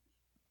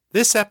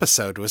This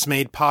episode was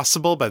made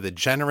possible by the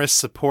generous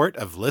support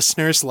of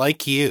listeners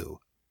like you.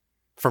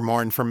 For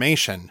more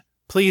information,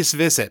 please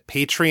visit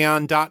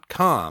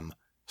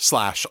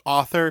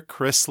patreon.com/author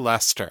Chris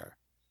Lester.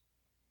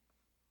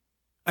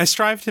 I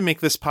strive to make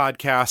this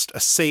podcast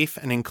a safe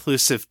and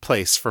inclusive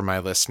place for my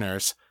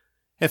listeners.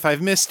 If I've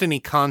missed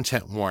any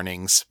content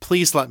warnings,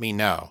 please let me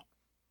know.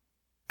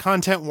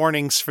 Content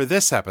warnings for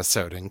this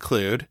episode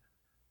include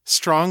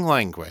strong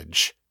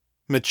language,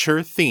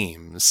 mature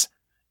themes,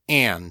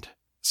 and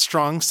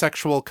strong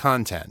sexual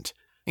content,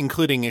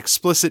 including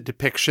explicit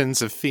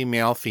depictions of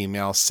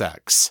female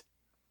sex.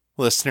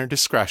 Listener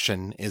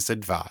discretion is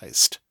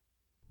advised.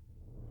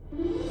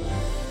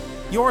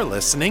 You're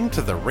listening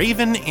to The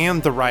Raven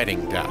and the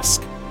Writing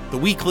Desk, the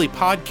weekly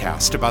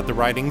podcast about the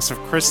writings of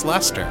Chris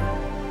Lester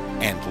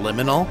and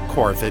Liminal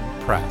Corvid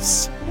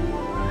Press.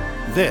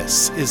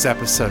 This is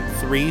episode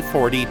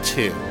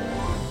 342.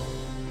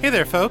 Hey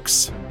there,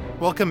 folks.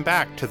 Welcome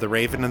back to The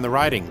Raven and the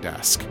Writing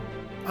Desk.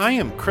 I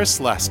am Chris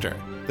Lester,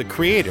 the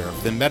creator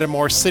of the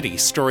Metamor City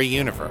story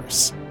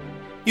universe.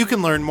 You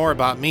can learn more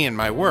about me and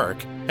my work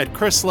at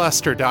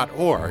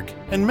chrislester.org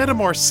and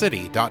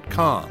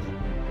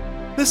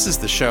metamorcity.com. This is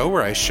the show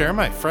where I share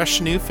my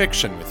fresh new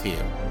fiction with you.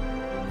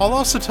 I'll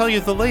also tell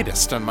you the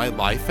latest on my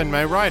life and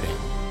my writing.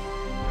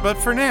 But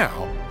for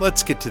now,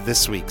 let's get to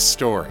this week's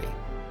story.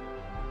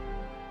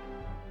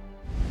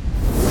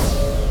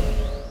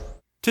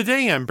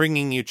 Today I'm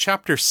bringing you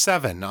Chapter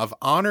 7 of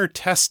Honor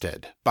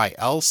Tested by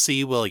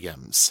L.C.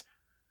 Williams.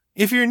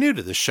 If you're new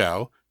to the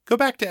show, go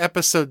back to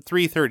episode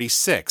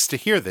 336 to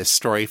hear this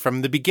story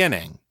from the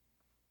beginning.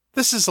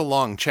 This is a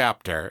long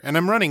chapter, and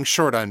I'm running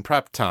short on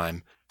prep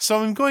time,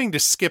 so I'm going to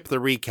skip the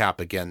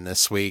recap again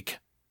this week.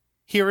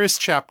 Here is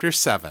Chapter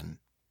 7.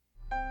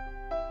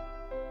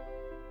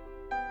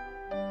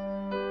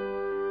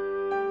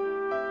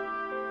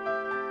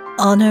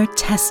 Honor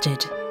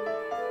Tested.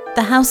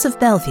 The House of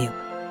Bellevue,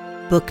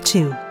 Book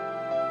 2,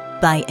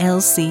 by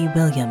L.C.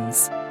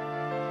 Williams.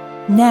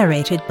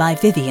 Narrated by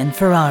Vivian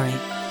Ferrari.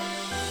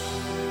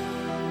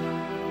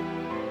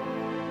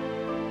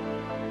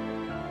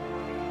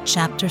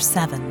 Chapter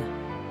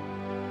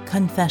 7.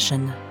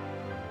 Confession.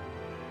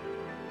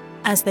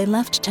 As they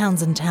left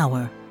Townsend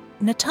Tower,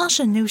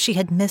 Natasha knew she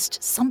had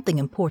missed something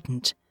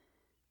important.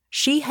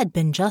 She had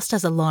been just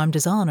as alarmed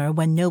as Honor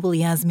when Noble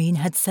Yasmin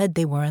had said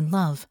they were in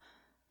love.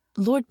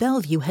 Lord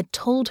Bellevue had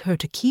told her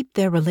to keep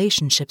their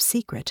relationship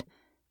secret,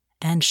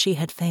 and she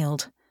had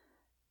failed.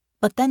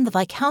 But then the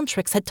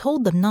Viscountrix had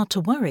told them not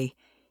to worry.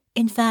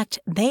 In fact,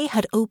 they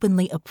had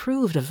openly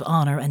approved of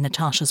Honor and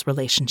Natasha's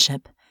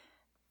relationship.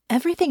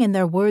 Everything in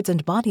their words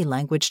and body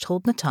language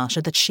told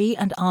Natasha that she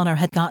and Honor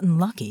had gotten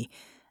lucky,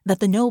 that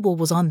the noble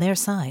was on their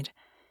side.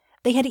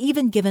 They had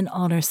even given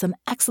Honor some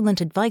excellent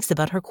advice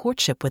about her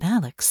courtship with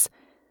Alex.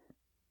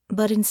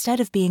 But instead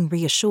of being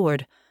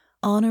reassured,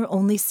 Honor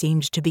only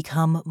seemed to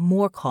become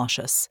more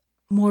cautious,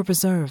 more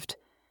reserved.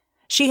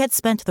 She had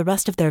spent the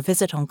rest of their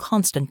visit on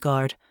constant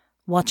guard,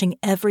 watching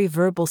every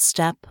verbal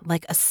step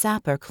like a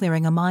sapper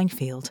clearing a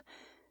minefield.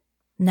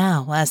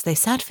 Now, as they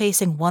sat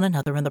facing one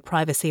another in the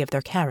privacy of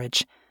their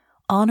carriage,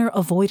 Honor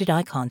avoided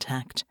eye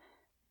contact.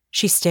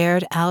 She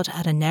stared out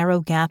at a narrow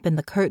gap in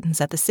the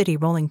curtains at the city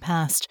rolling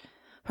past,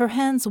 her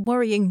hands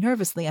worrying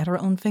nervously at her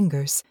own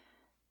fingers.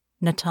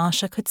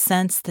 Natasha could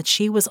sense that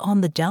she was on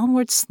the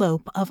downward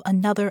slope of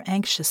another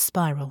anxious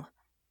spiral.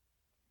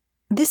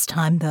 This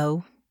time,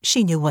 though,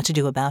 she knew what to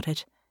do about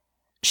it.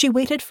 She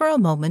waited for a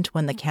moment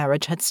when the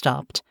carriage had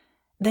stopped,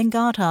 then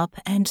got up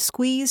and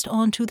squeezed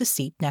onto the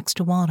seat next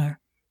to Honor.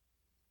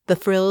 The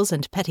frills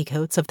and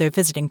petticoats of their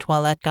visiting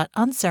toilette got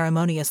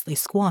unceremoniously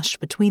squashed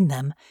between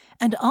them,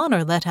 and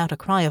Honor let out a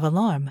cry of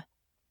alarm.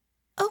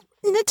 "Oh,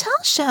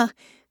 Natasha!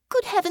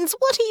 Good heavens,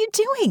 what are you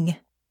doing?"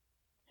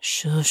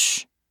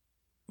 "Shush."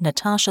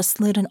 Natasha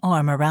slid an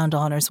arm around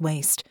Honor's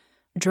waist,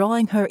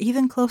 drawing her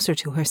even closer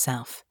to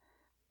herself.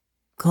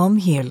 "Come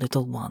here,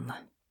 little one."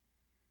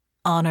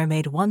 Honor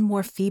made one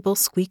more feeble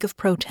squeak of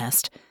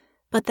protest,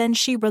 but then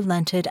she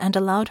relented and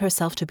allowed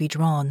herself to be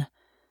drawn.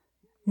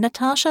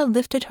 Natasha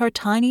lifted her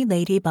tiny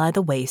lady by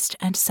the waist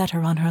and set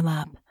her on her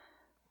lap.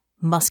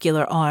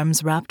 Muscular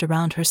arms wrapped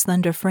around her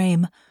slender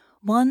frame,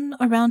 one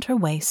around her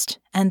waist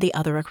and the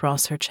other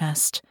across her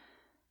chest.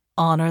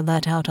 Honor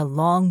let out a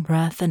long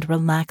breath and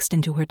relaxed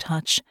into her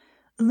touch,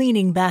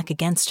 leaning back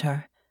against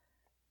her.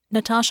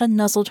 Natasha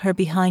nuzzled her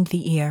behind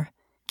the ear,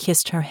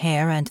 kissed her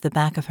hair and the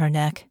back of her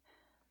neck.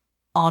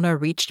 Honor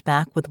reached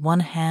back with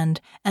one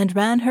hand and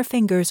ran her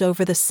fingers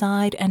over the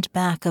side and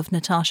back of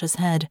Natasha's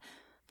head,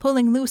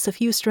 pulling loose a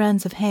few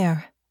strands of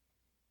hair.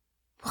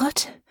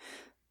 What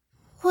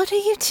are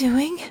you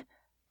doing?"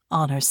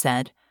 Honor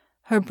said,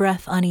 her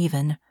breath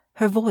uneven,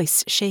 her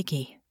voice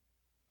shaky.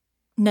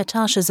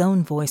 Natasha's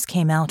own voice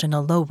came out in a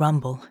low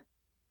rumble.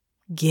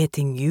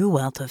 "Getting you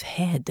out of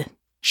head,"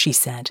 she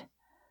said.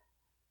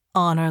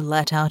 Honor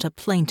let out a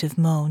plaintive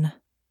moan.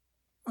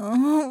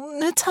 "Oh,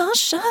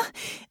 Natasha,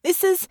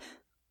 this is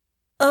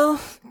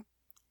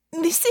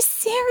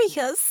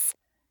serious."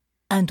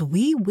 "And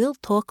we will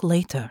talk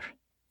later,"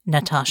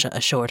 Natasha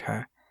assured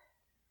her.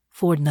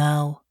 For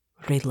now,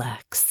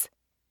 relax.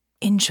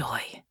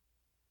 Enjoy.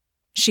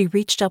 She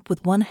reached up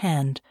with one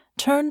hand,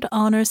 turned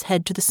Honor's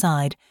head to the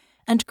side,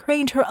 and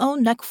craned her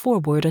own neck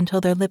forward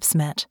until their lips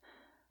met.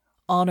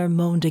 Honor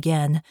moaned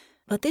again,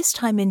 but this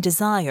time in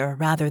desire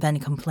rather than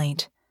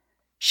complaint.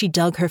 She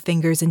dug her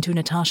fingers into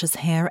Natasha's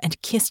hair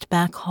and kissed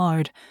back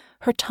hard,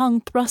 her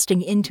tongue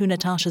thrusting into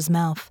Natasha's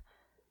mouth.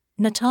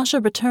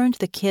 Natasha returned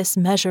the kiss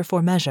measure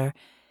for measure,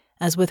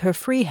 as with her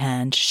free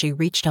hand she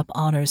reached up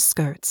Honor's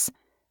skirts.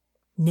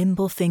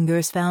 Nimble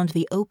fingers found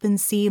the open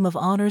seam of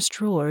Honor's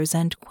drawers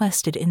and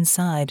quested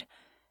inside.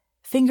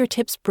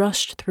 Fingertips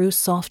brushed through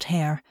soft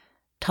hair,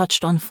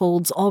 touched on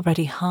folds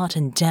already hot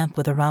and damp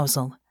with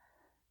arousal.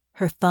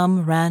 Her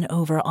thumb ran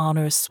over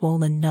Honor's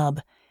swollen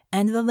nub,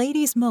 and the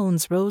lady's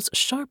moans rose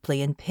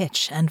sharply in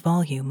pitch and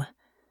volume.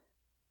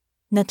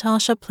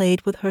 Natasha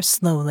played with her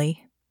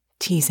slowly,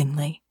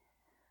 teasingly.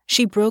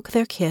 She broke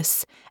their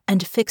kiss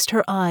and fixed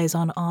her eyes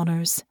on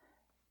Honor's.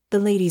 The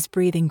lady's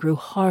breathing grew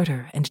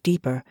harder and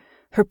deeper,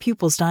 her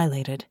pupils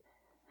dilated.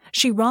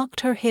 She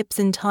rocked her hips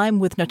in time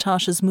with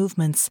Natasha's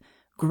movements,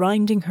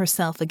 grinding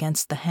herself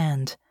against the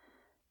hand.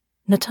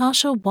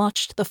 Natasha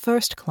watched the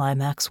first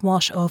climax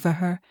wash over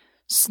her,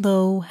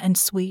 slow and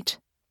sweet.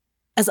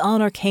 As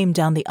Honor came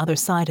down the other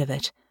side of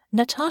it,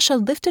 Natasha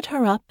lifted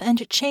her up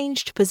and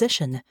changed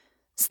position,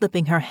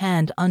 slipping her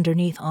hand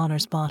underneath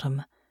Honor's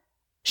bottom.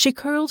 She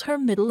curled her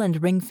middle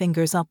and ring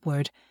fingers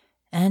upward,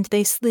 and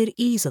they slid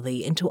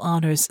easily into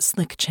Honor's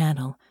slick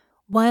channel,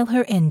 while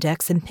her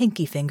index and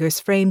pinky fingers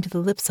framed the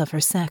lips of her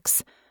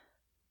sex.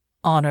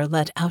 Honor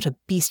let out a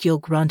bestial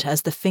grunt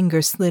as the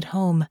fingers slid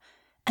home,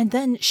 and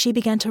then she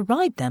began to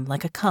ride them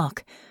like a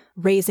cock,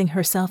 raising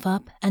herself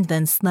up and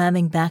then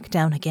slamming back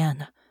down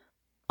again.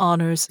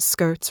 Honor's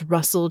skirts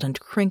rustled and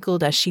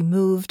crinkled as she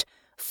moved,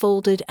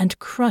 folded and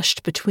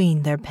crushed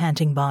between their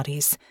panting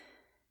bodies.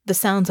 The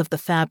sounds of the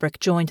fabric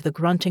joined the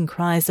grunting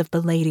cries of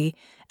the lady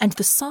and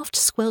the soft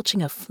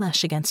squelching of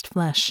flesh against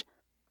flesh.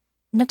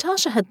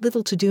 Natasha had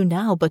little to do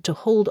now but to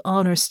hold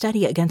Honor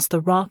steady against the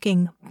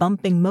rocking,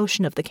 bumping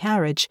motion of the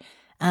carriage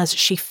as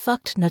she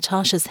fucked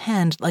Natasha's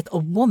hand like a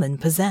woman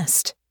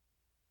possessed.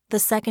 The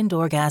second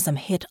orgasm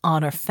hit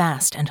Honor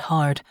fast and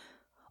hard.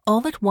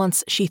 All at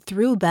once she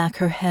threw back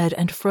her head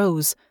and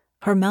froze,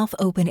 her mouth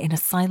open in a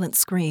silent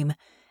scream,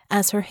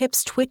 as her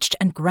hips twitched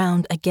and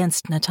ground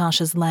against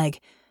Natasha's leg,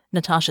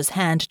 Natasha's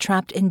hand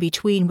trapped in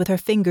between with her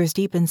fingers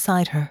deep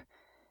inside her.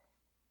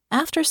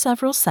 After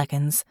several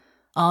seconds,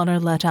 Honor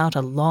let out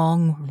a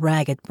long,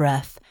 ragged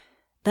breath,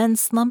 then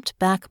slumped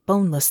back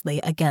bonelessly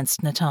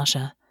against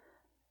Natasha.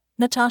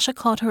 Natasha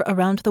caught her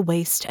around the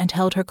waist and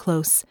held her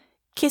close,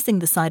 kissing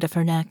the side of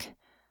her neck.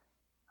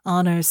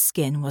 Honor's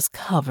skin was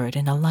covered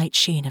in a light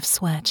sheen of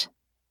sweat.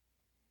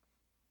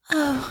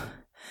 "Oh,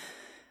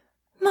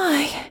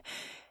 my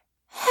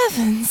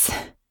heavens,"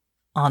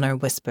 Honor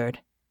whispered,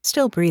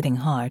 still breathing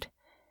hard.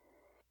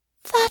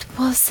 "That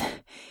was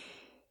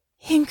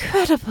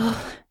incredible."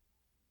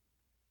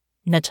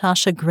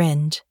 Natasha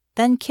grinned,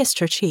 then kissed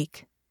her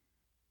cheek.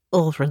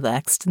 "All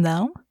relaxed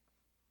now?"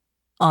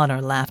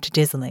 Honor laughed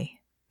dizzily.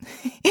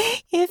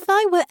 "If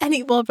I were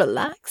any more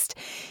relaxed,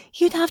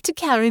 you'd have to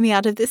carry me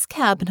out of this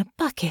cab in a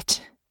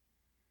bucket."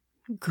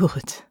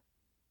 "Good."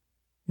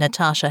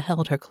 Natasha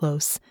held her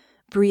close,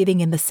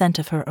 breathing in the scent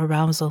of her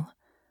arousal.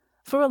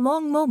 For a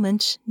long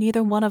moment,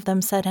 neither one of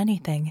them said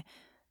anything,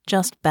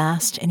 just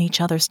basked in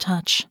each other's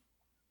touch.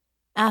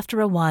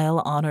 After a while,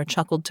 Honor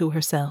chuckled to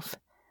herself.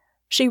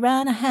 She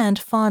ran a hand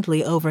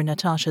fondly over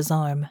Natasha's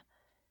arm.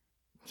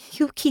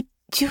 "You keep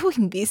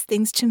doing these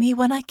things to me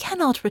when I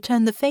cannot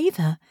return the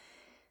favor.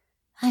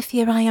 I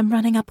fear I am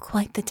running up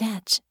quite the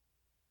debt."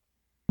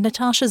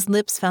 Natasha's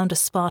lips found a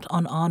spot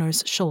on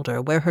Honor's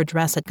shoulder where her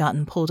dress had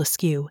gotten pulled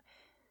askew.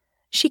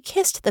 She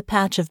kissed the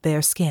patch of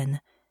bare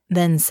skin,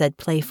 then said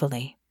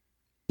playfully,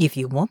 "If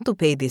you want to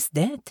pay this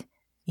debt,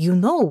 you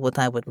know what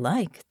I would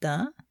like,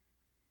 duh?"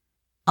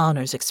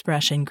 Honor's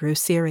expression grew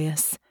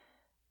serious.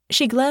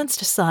 She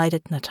glanced aside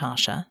at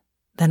Natasha,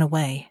 then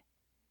away.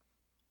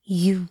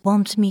 "You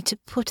want me to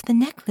put the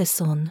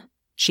necklace on?"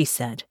 she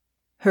said,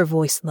 her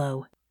voice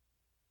low.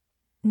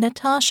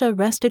 Natasha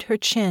rested her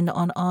chin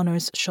on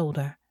Honor's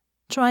shoulder,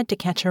 tried to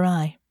catch her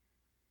eye.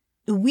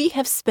 "We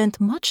have spent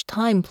much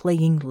time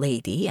playing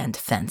lady and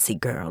fancy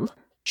girl,"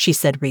 she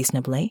said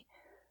reasonably.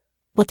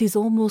 "But 'tis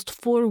almost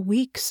 4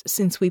 weeks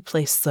since we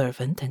played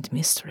servant and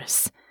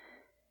mistress.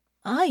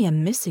 I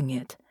am missing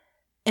it,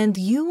 and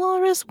you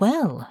are as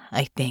well,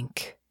 I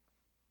think."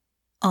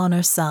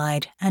 Honor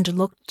sighed and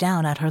looked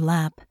down at her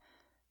lap.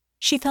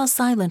 She fell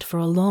silent for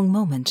a long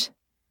moment.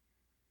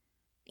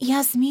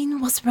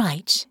 "Yasmin was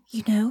right,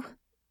 you know,"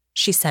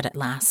 she said at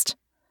last.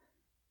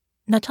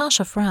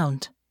 Natasha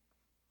frowned.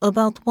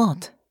 "About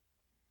what?"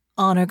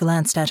 Honor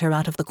glanced at her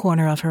out of the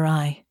corner of her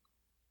eye.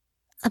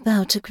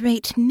 "About a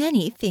great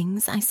many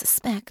things, I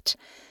suspect.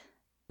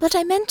 But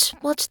I meant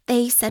what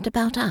they said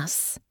about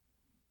us."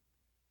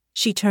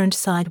 She turned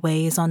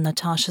sideways on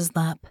Natasha's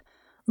lap,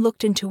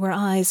 looked into her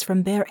eyes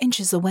from bare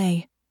inches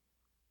away.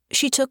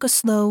 She took a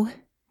slow,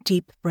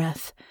 deep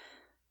breath.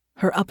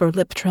 Her upper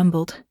lip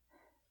trembled,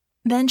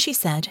 Then she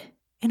said,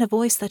 in a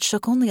voice that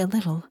shook only a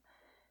little,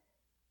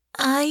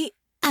 "I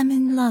am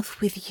in love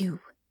with you,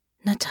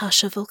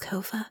 Natasha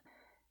Volkova.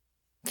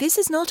 This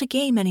is not a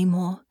game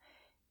anymore.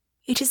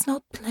 It is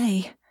not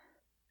play.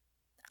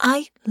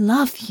 I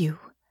love you,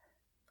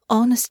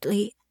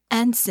 honestly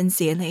and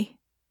sincerely."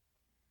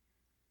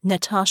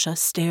 Natasha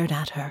stared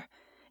at her,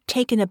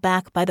 taken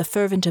aback by the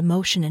fervent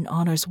emotion in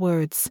Honor's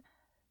words.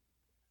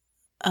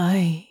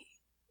 I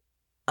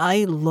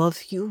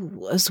love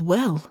you as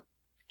well,"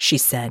 she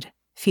said,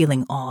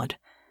 feeling awed.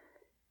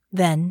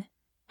 Then,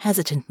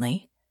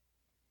 hesitantly,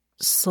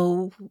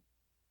 "So,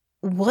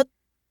 what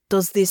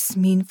does this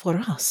mean for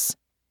us?"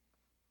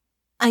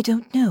 "I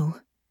don't know,"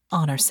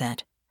 Honor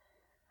said.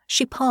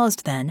 She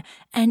paused then,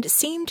 and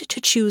seemed to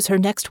choose her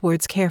next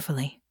words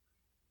carefully.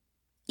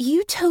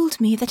 "You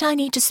told me that I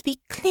need to speak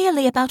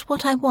clearly about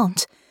what I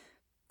want,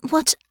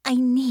 what I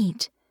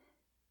need.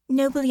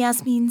 Noble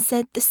Yasmin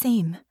said the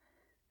same.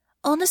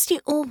 Honesty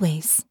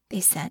always,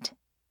 they said."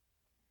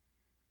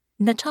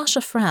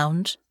 Natasha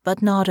frowned,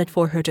 but nodded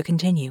for her to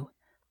continue.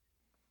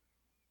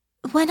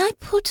 "When I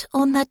put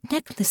on that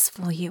necklace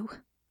for you,"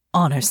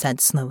 Honor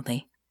said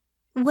slowly,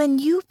 "when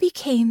you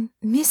became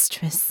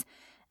mistress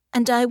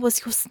and I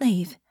was your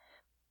slave,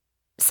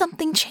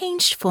 something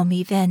changed for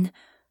me then,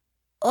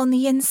 on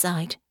the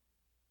inside.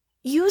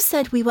 You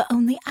said we were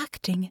only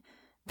acting,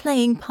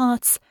 playing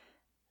parts,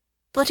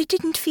 but it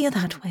didn't feel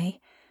that way.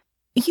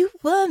 You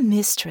were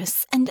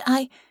mistress, and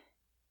I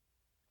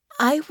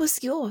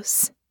was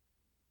yours."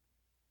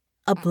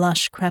 A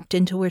blush crept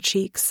into her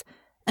cheeks,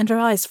 and her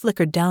eyes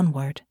flickered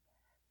downward.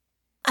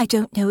 "I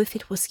don't know if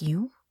it was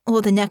you,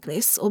 or the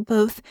necklace, or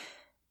both,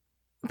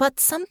 but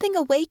something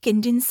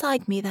awakened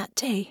inside me that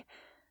day.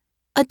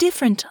 A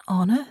different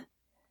Honor,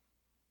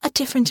 a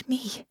different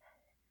me.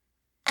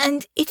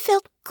 And it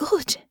felt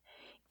good.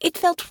 It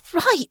felt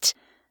right.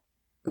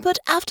 But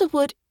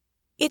afterward,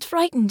 it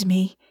frightened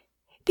me,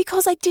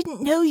 because I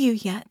didn't know you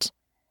yet.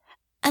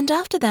 And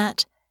after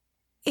that,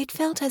 it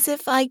felt as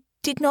if I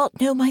did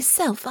not know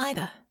myself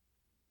either."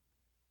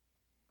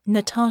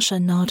 Natasha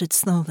nodded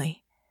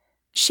slowly.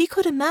 She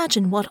could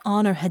imagine what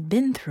Honor had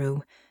been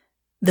through.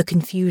 The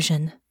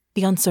confusion,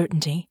 the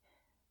uncertainty.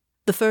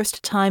 The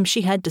first time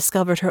she had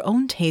discovered her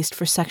own taste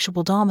for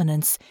sexual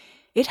dominance,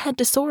 it had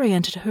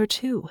disoriented her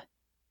too.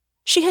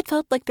 She had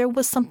felt like there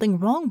was something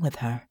wrong with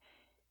her.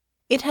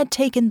 It had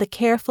taken the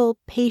careful,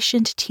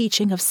 patient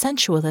teaching of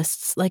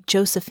sensualists like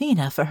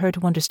Josephina for her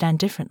to understand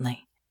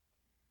differently.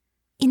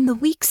 "In the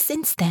weeks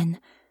since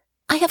then,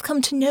 I have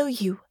come to know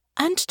you,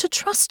 and to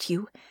trust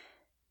you,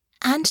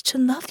 and to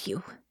love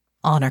you,"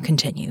 Honor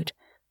continued.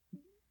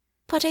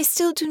 "But I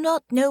still do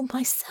not know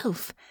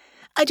myself.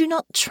 I do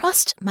not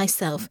trust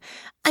myself.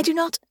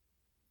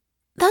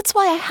 That's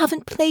why I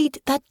haven't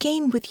played that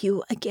game with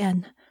you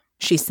again,"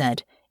 she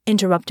said,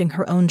 interrupting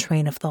her own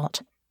train of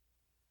thought.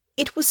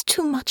 "It was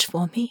too much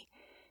for me.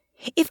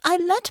 If I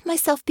let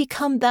myself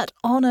become that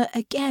Honor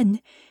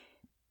again,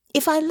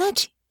 if I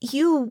let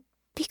you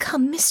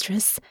become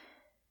mistress,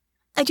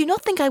 I do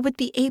not think I would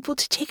be able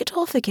to take it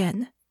off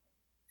again.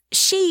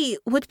 She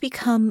would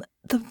become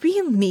the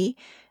real me,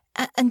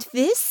 and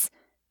this,"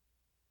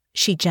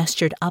 she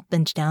gestured up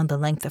and down the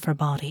length of her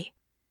body,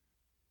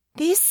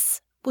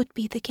 "this would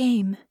be the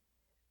game.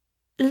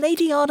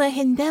 Lady Honor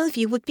in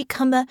Bellevue would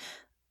become a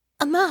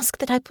mask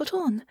that I put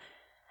on,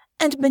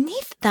 and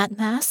beneath that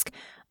mask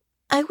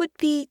I would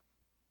be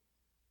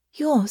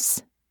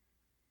yours.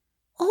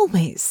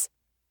 Always."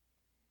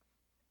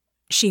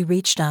 She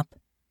reached up,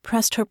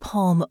 pressed her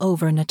palm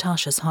over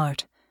Natasha's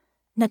heart.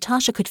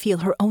 Natasha could feel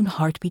her own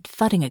heartbeat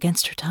thudding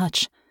against her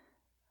touch.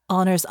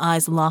 Honor's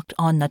eyes locked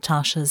on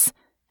Natasha's,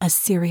 as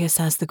serious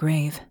as the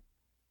grave.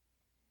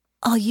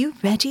 "Are you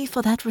ready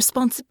for that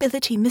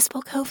responsibility, Miss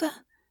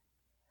Volkova?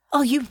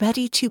 Are you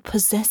ready to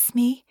possess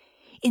me,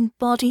 in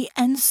body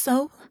and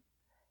soul?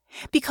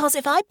 Because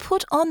if I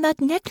put on that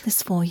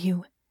necklace for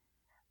you,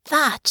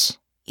 that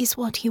is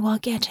what you are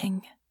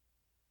getting."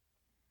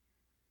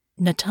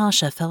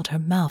 Natasha felt her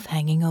mouth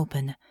hanging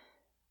open.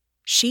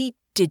 She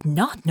did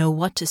not know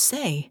what to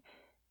say.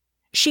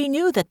 She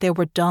knew that there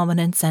were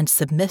dominants and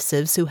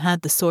submissives who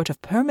had the sort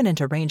of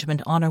permanent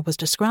arrangement Honor was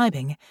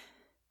describing.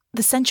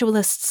 The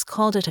sensualists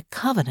called it a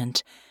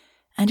covenant,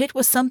 and it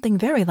was something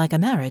very like a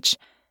marriage.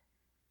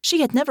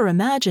 She had never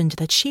imagined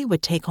that she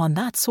would take on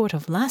that sort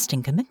of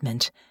lasting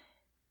commitment.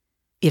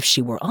 If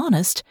she were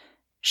honest,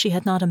 she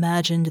had not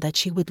imagined that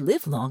she would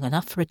live long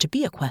enough for it to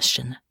be a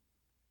question.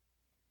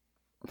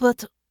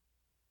 "But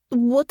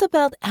what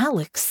about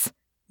Alex?"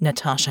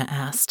 Natasha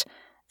asked,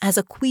 as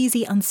a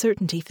queasy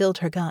uncertainty filled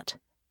her gut.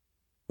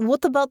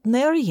 "What about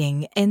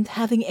marrying and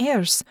having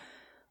heirs?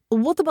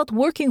 What about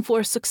working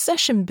for a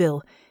succession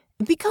bill,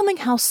 becoming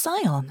House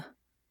Scion?"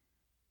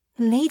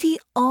 "Lady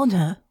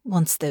Honor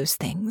wants those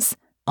things,"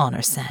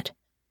 Honor said.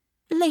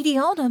 "Lady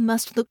Honor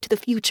must look to the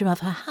future of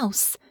her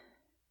house."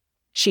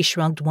 She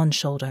shrugged one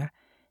shoulder,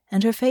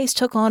 and her face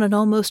took on an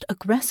almost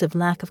aggressive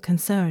lack of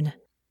concern.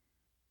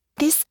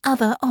 "This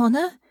other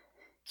Honor,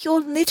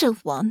 your little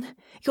one,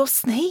 your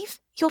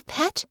slave, your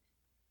pet,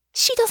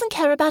 She doesn't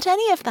care about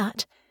any of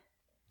that.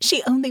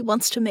 She only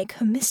wants to make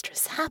her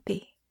mistress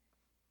happy."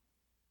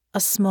 A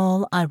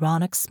small,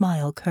 ironic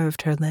smile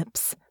curved her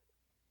lips.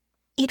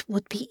 "It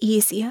would be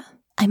easier,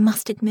 I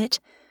must admit,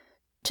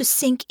 to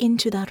sink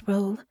into that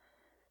role,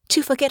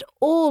 to forget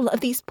all of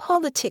these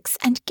politics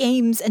and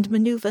games and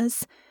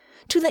maneuvers,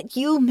 to let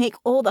you make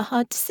all the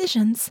hard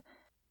decisions.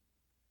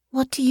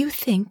 What do you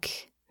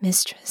think,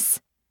 mistress?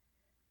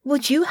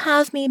 Would you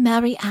have me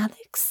marry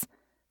Alex,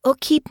 or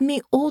keep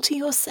me all to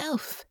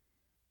yourself?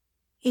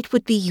 It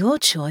would be your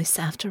choice,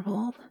 after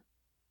all."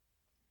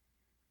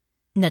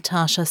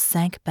 Natasha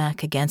sank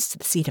back against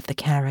the seat of the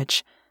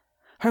carriage.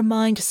 Her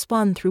mind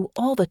spun through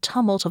all the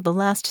tumult of the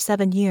last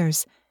 7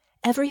 years,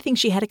 everything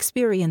she had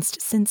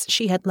experienced since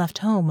she had left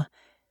home.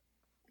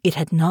 It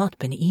had not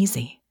been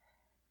easy.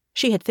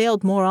 She had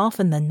failed more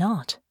often than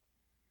not.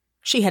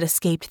 She had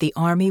escaped the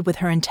army with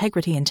her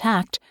integrity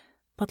intact,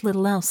 but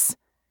little else.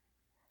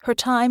 Her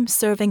time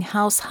serving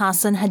House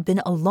Hassan had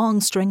been a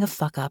long string of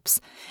fuck-ups,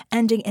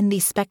 ending in the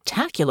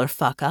spectacular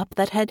fuck-up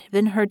that had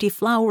been her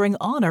deflowering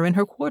honor in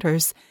her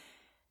quarters.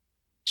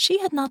 She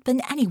had not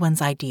been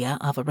anyone's idea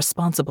of a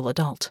responsible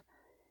adult.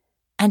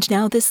 And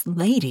now this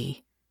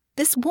lady,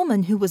 this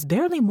woman who was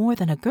barely more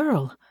than a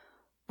girl,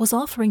 was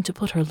offering to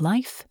put her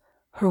life,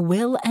 her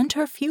will, and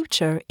her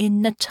future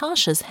in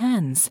Natasha's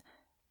hands.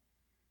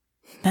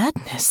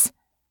 Madness.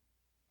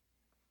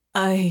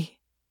 I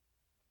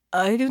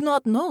do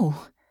not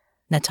know,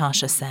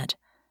 Natasha said.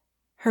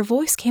 Her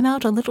voice came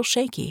out a little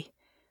shaky.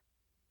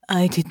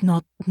 I did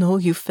not know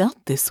you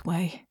felt this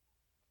way.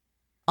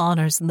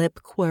 Honor's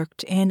lip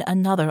quirked in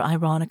another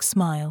ironic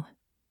smile.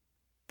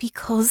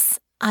 Because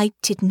I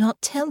did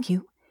not tell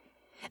you.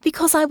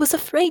 Because I was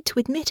afraid to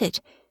admit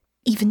it,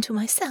 even to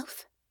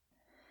myself.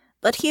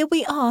 But here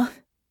we are.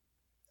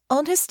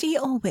 Honesty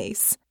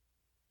always.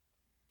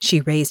 She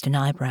raised an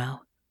eyebrow.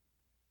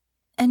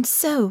 And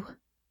so,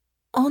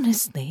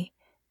 honestly,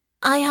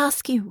 I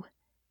ask you,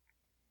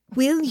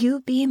 will you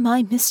be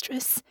my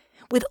mistress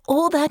with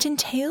all that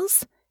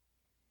entails?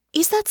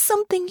 Is that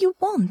something you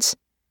want?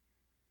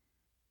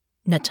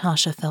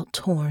 Natasha felt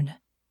torn.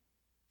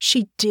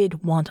 She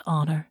did want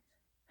Honor.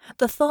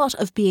 The thought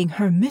of being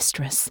her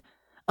mistress,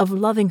 of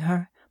loving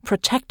her,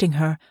 protecting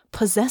her,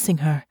 possessing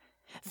her,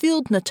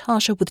 filled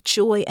Natasha with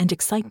joy and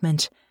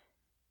excitement.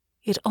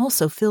 It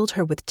also filled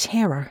her with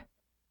terror.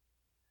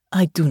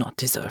 I do not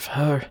deserve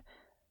her.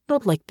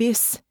 Not like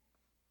this.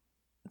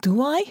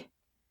 Do I?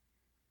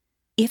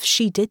 If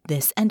she did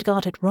this and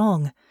got it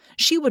wrong,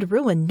 she would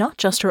ruin not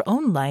just her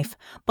own life,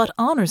 but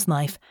Honor's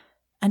life,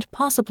 and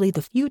possibly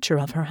the future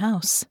of her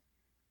house.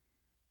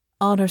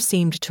 Honor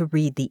seemed to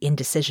read the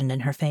indecision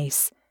in her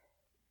face.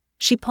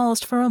 She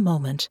paused for a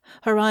moment,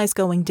 her eyes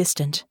going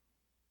distant.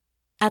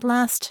 At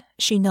last,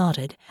 she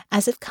nodded,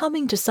 as if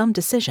coming to some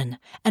decision,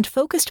 and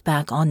focused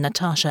back on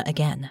Natasha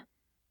again.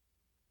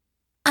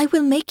 I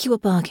will make you a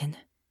bargain.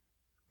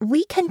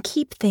 We can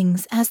keep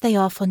things as they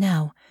are for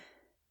now.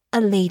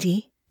 A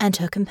lady and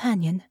her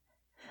companion.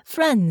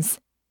 Friends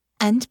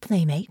and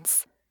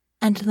playmates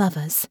and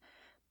lovers.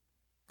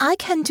 I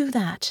can do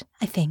that,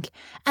 I think,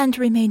 and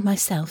remain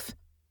myself.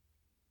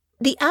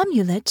 The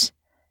amulet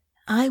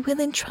I will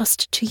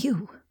entrust to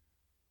you.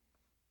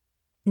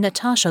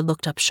 Natasha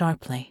looked up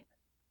sharply.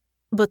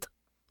 But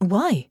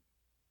why?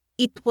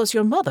 It was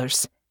your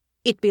mother's.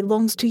 It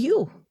belongs to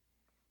you.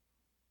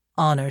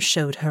 Honor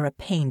showed her a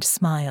pained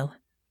smile.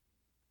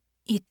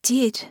 It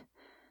did,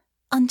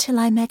 until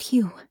I met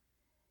you.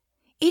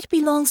 It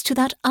belongs to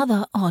that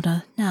other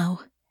Honor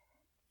now.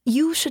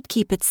 You should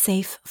keep it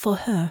safe for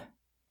her.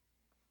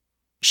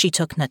 She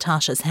took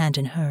Natasha's hand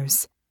in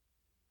hers.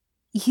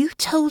 You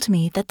told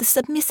me that the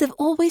submissive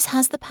always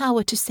has the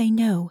power to say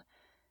no.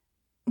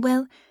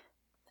 Well,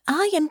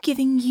 I am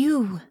giving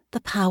you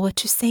the power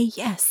to say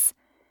yes.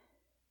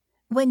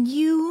 When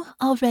you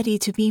are ready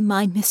to be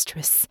my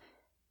mistress,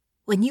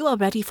 when you are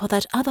ready for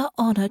that other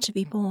Honor to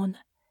be born,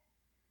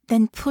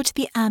 then put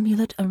the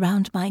amulet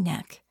around my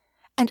neck,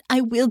 and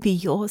I will be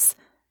yours,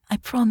 I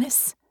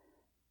promise.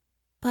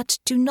 But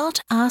do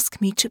not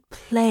ask me to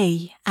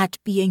play at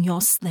being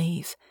your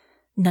slave,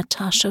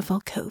 Natasha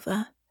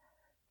Volkova.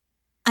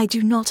 I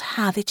do not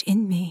have it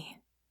in me.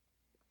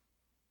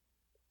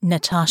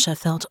 Natasha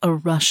felt a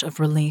rush of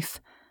relief.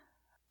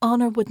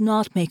 Honor would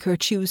not make her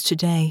choose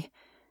today.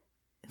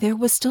 There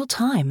was still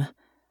time.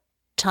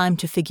 Time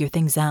to figure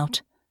things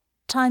out.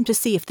 Time to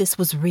see if this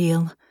was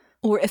real,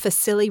 or if a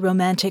silly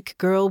romantic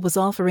girl was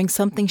offering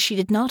something she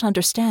did not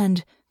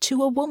understand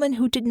to a woman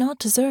who did not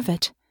deserve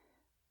it.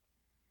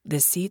 The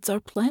seeds are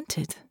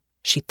planted,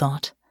 she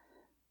thought.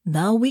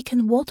 Now we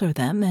can water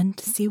them and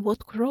see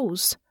what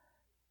grows.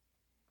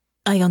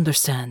 I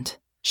understand,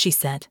 she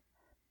said.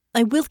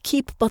 I will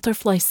keep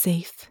Butterfly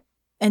safe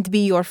and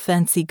be your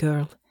fancy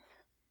girl.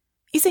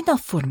 Is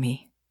enough for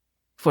me,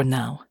 for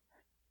now.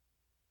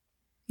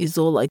 Is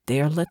all I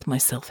dare let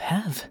myself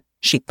have,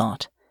 she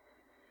thought.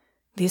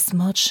 This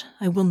much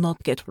I will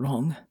not get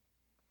wrong,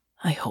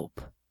 I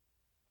hope.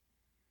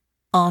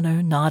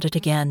 Honor nodded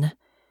again.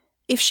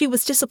 If she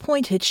was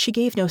disappointed, she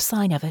gave no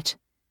sign of it.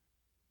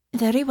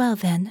 Very well,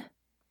 then.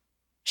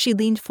 She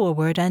leaned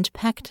forward and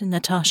pecked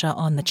Natasha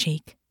on the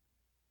cheek.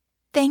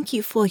 Thank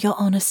you for your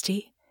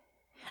honesty.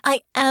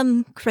 I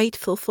am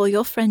grateful for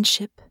your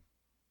friendship.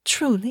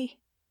 Truly.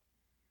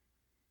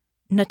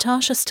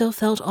 Natasha still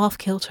felt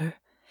off-kilter,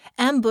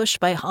 ambushed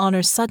by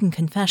Honor's sudden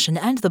confession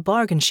and the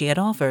bargain she had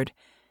offered.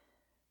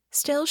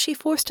 Still, she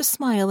forced a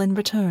smile in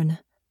return.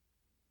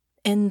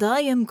 And I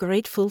am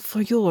grateful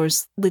for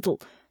yours,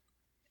 little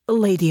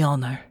Lady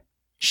Honor,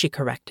 she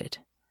corrected.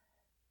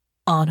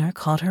 Honor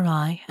caught her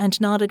eye and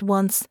nodded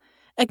once,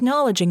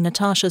 acknowledging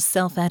Natasha's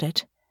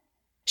self-edit.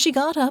 She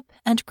got up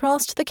and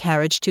crossed the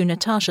carriage to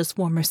Natasha's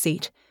former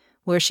seat,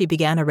 where she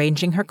began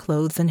arranging her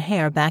clothes and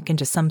hair back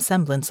into some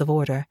semblance of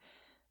order.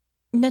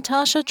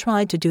 Natasha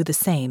tried to do the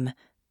same,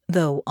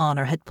 though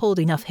Honor had pulled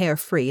enough hair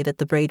free that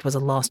the braid was a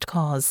lost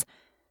cause.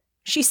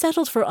 She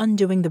settled for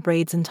undoing the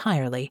braids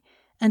entirely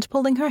and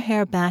pulling her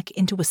hair back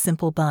into a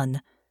simple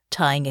bun,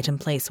 tying it in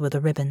place with a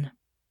ribbon.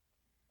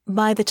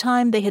 By the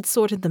time they had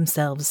sorted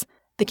themselves,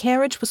 the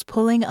carriage was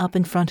pulling up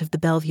in front of the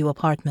Bellevue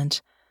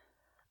apartment.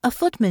 A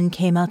footman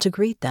came out to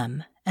greet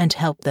them and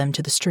help them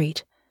to the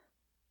street.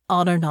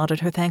 Honor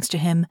nodded her thanks to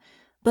him,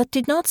 but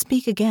did not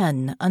speak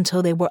again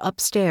until they were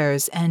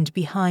upstairs and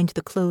behind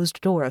the closed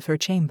door of her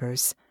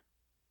chambers.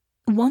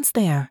 Once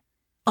there,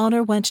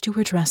 Honor went to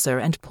her dresser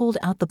and pulled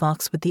out the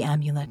box with the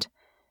amulet.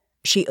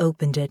 She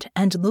opened it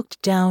and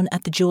looked down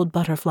at the jeweled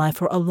butterfly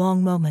for a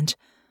long moment,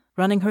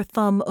 running her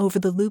thumb over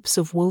the loops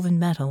of woven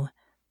metal.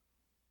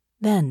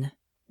 Then,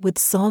 with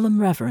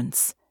solemn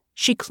reverence,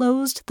 she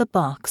closed the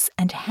box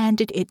and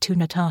handed it to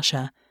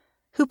Natasha,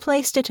 who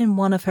placed it in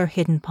one of her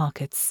hidden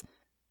pockets.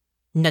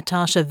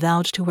 Natasha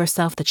vowed to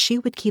herself that she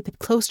would keep it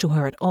close to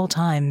her at all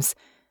times.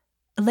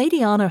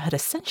 Lady Honor had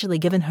essentially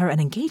given her an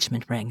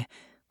engagement ring,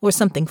 or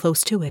something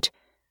close to it.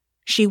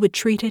 She would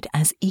treat it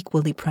as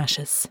equally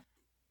precious.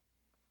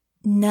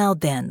 Now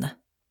then,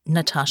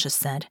 Natasha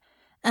said,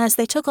 as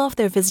they took off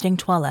their visiting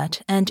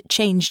toilette and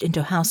changed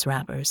into house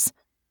wrappers.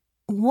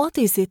 What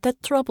is it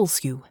that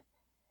troubles you?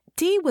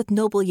 Tea with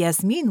noble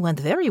Yasmin went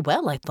very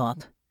well, I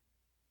thought.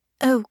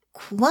 Oh,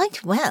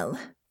 quite well,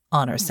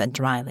 Honor said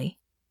dryly.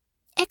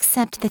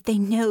 Except that they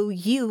know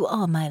you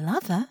are my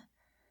lover.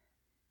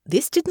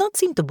 This did not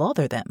seem to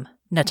bother them,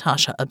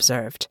 Natasha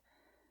observed.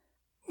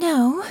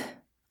 No,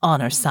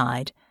 Honor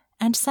sighed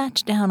and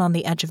sat down on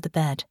the edge of the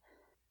bed.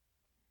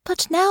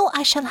 But now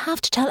I shall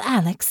have to tell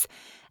Alex,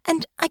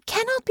 and I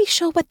cannot be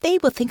sure what they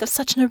will think of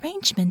such an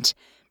arrangement.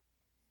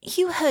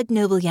 You heard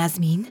noble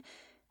Yasmin.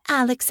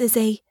 Alex is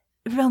a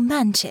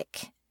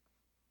romantic.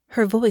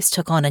 Her voice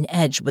took on an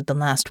edge with the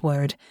last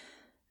word.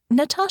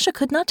 Natasha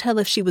could not tell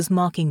if she was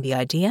mocking the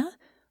idea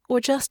or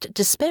just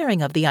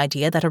despairing of the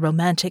idea that a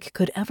romantic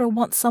could ever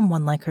want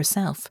someone like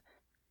herself.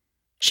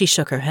 She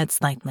shook her head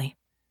slightly.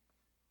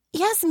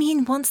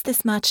 Yasmin wants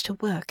this match to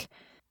work.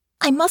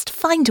 I must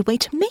find a way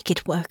to make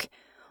it work,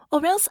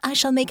 or else I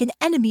shall make an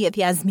enemy of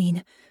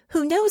Yasmin,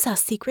 who knows our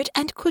secret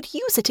and could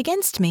use it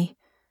against me.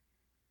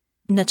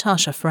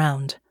 Natasha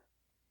frowned.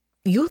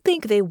 You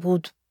think they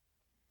would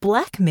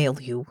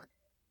blackmail you?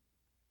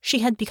 She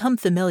had become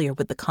familiar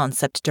with the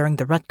concept during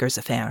the Rutgers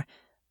affair,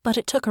 but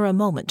it took her a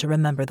moment to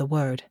remember the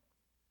word.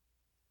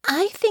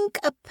 I think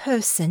a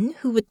person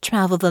who would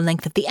travel the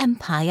length of the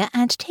empire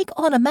and take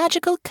on a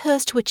magical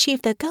curse to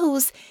achieve their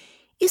goals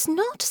is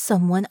not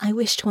someone I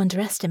wish to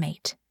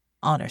underestimate,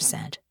 Honor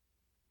said.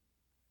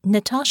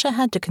 Natasha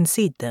had to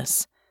concede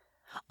this.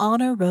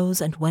 Honor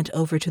rose and went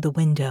over to the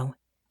window,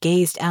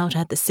 gazed out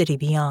at the city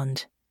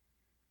beyond.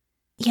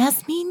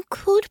 Yasmin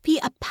could be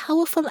a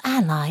powerful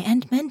ally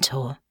and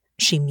mentor,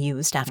 she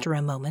mused after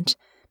a moment.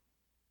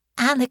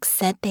 Alex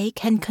said they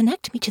can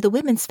connect me to the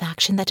women's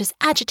faction that is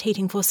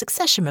agitating for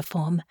succession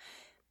reform.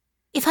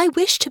 If I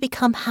wish to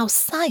become House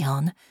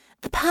Scion,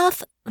 the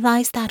path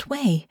lies that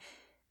way.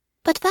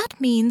 But that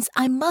means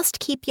I must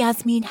keep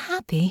Yasmin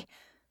happy,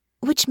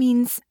 which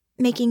means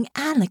making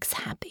Alex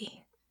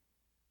happy.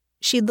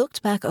 She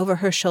looked back over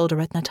her shoulder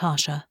at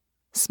Natasha,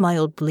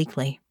 smiled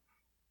bleakly.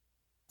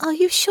 Are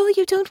you sure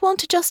you don't want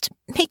to just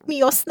make me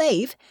your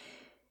slave?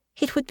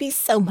 It would be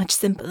so much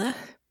simpler.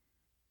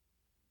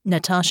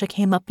 Natasha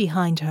came up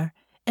behind her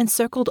and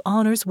circled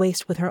Honor's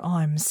waist with her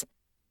arms.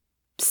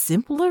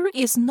 Simpler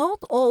is not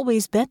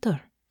always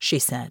better, she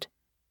said.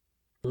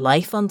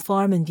 Life on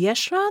farm in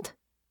Vieshrad?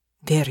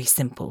 Very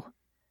simple.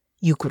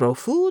 You grow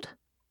food,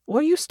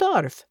 or you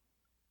starve.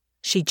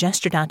 She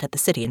gestured out at the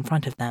city in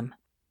front of them.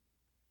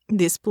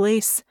 This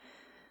place,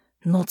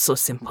 not so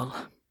simple.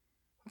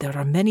 There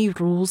are many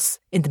rules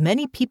and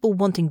many people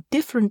wanting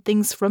different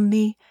things from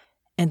me,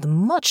 and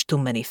much too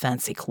many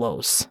fancy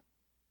clothes.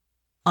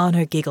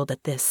 Honor giggled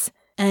at this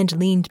and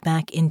leaned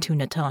back into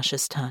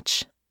Natasha's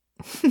touch.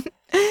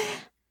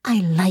 I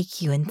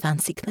like you in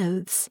fancy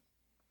clothes.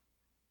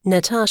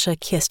 Natasha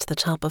kissed the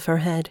top of her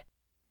head.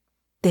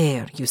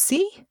 There, you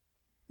see?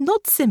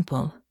 Not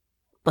simple,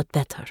 but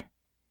better.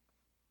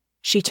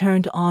 She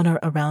turned Honor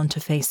around to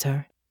face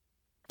her.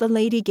 The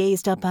lady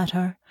gazed up at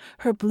her,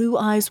 her blue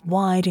eyes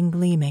wide and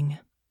gleaming.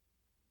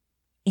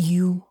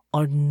 You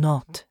are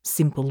not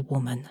simple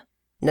woman,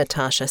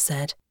 Natasha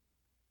said.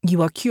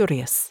 You are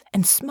curious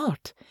and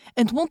smart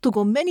and want to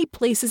go many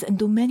places and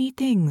do many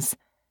things.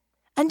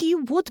 And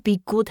you would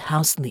be good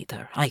house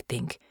leader, I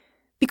think,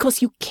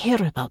 because you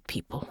care about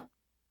people.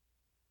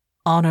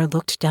 Honor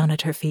looked down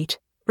at her feet,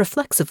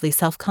 reflexively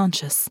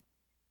self-conscious.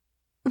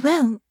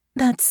 Well,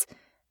 that's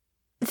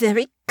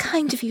very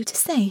kind of you to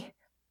say.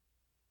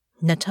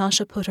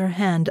 Natasha put her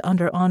hand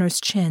under Honor's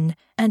chin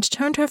and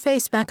turned her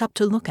face back up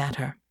to look at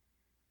her.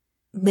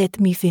 Let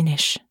me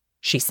finish,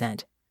 she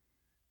said.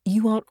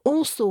 You are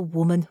also a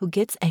woman who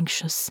gets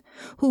anxious,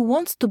 who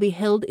wants to be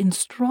held in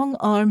strong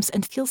arms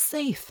and feel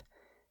safe.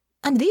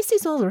 And this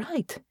is all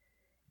right.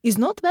 It's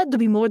not bad to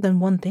be more than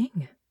one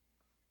thing.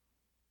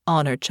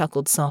 Honor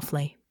chuckled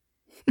softly.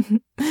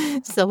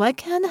 So I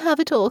can have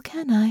it all,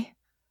 can I?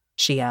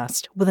 She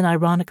asked, with an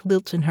ironic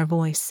lilt in her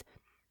voice.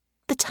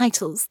 The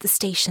titles, the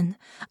station,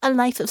 a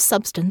life of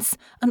substance,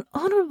 an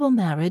honorable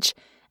marriage,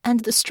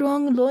 and the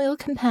strong, loyal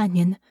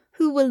companion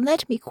who will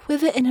let me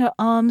quiver in her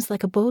arms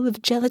like a bowl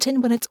of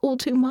gelatin when it's all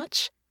too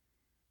much?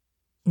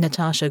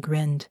 Natasha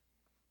grinned.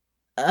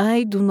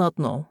 I do not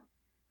know,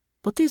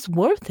 but it's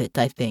worth it,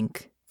 I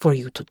think, for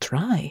you to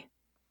try.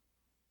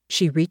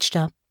 She reached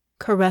up,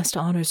 caressed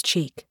Honor's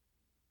cheek.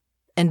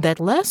 And that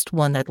last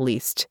one, at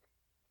least,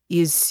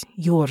 is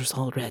yours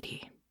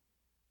already.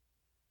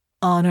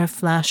 Honor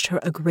flashed her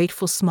a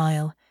grateful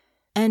smile,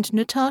 and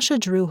Natasha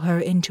drew her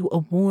into a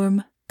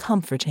warm,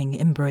 comforting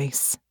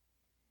embrace.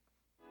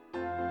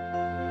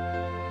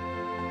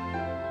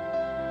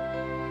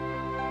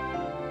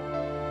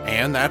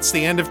 And that's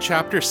the end of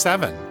Chapter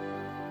 7.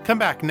 Come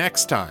back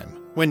next time,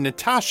 when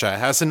Natasha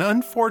has an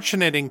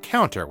unfortunate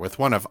encounter with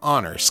one of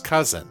Honor's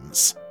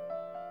cousins.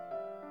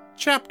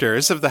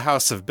 Chapters of the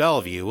House of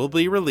Bellevue will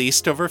be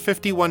released over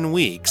 51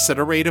 weeks at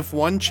a rate of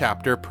 1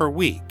 chapter per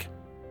week.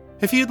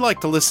 If you'd like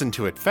to listen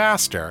to it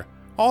faster,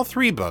 all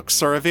 3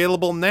 books are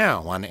available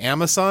now on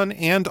Amazon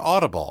and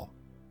Audible.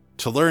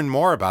 To learn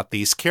more about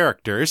these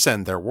characters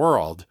and their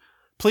world,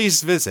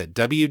 please visit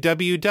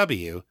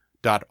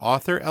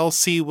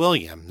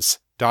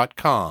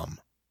www.authorlcwilliams.com.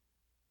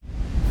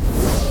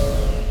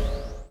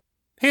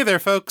 Hey there,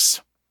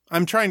 folks.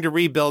 I'm trying to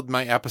rebuild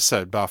my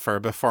episode buffer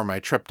before my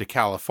trip to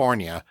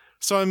California,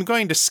 so I'm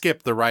going to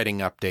skip the writing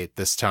update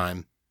this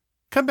time.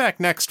 Come back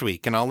next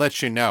week and I'll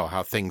let you know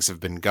how things have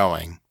been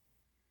going.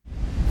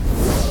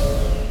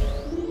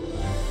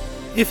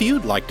 If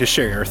you'd like to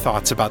share your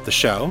thoughts about the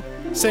show,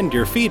 send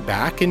your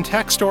feedback in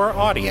text or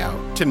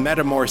audio to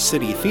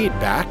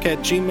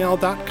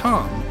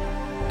metamorcityfeedback@gmail.com.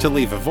 To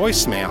leave a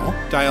voicemail,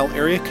 dial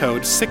area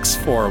code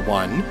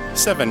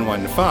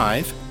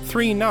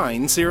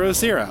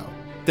 641-715-3900,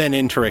 then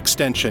enter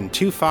extension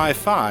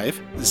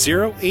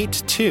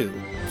 255082,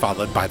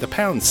 followed by the #.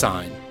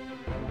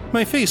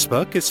 My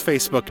Facebook is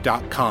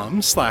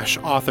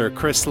facebook.com/author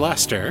Chris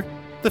Lester.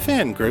 The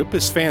fan group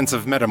is Fans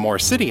of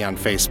Metamor City on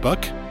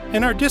Facebook,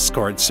 and our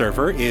Discord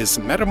server is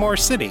Metamor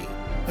City.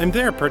 I'm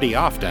there pretty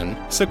often,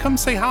 so come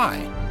say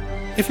hi.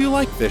 If you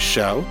like this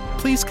show,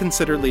 please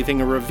consider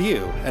leaving a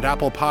review at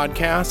Apple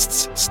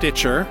Podcasts,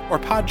 Stitcher, or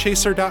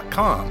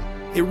Podchaser.com.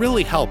 It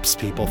really helps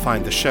people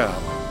find the show.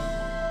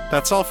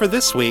 That's all for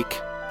this week.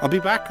 I'll be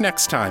back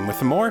next time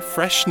with more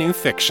fresh new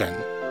fiction.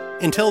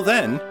 Until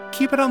then,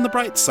 keep it on the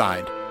bright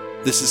side.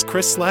 This is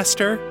Chris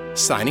Lester,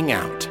 signing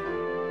out.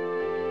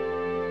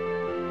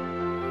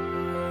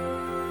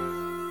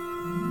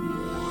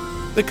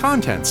 The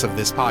contents of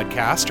this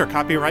podcast are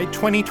copyright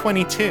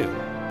 2022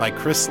 by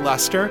Chris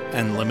Lester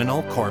and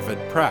Liminal Corvid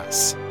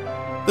Press.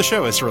 The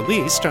show is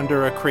released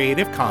under a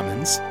Creative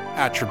Commons,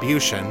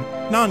 Attribution,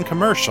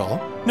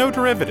 Non-Commercial, No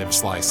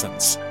Derivatives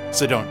license,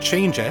 so don't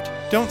change it,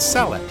 don't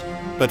sell it,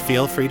 but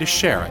feel free to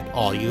share it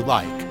all you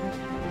like.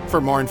 For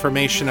more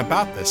information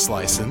about this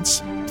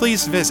license,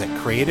 please visit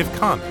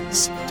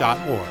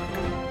creativecommons.org.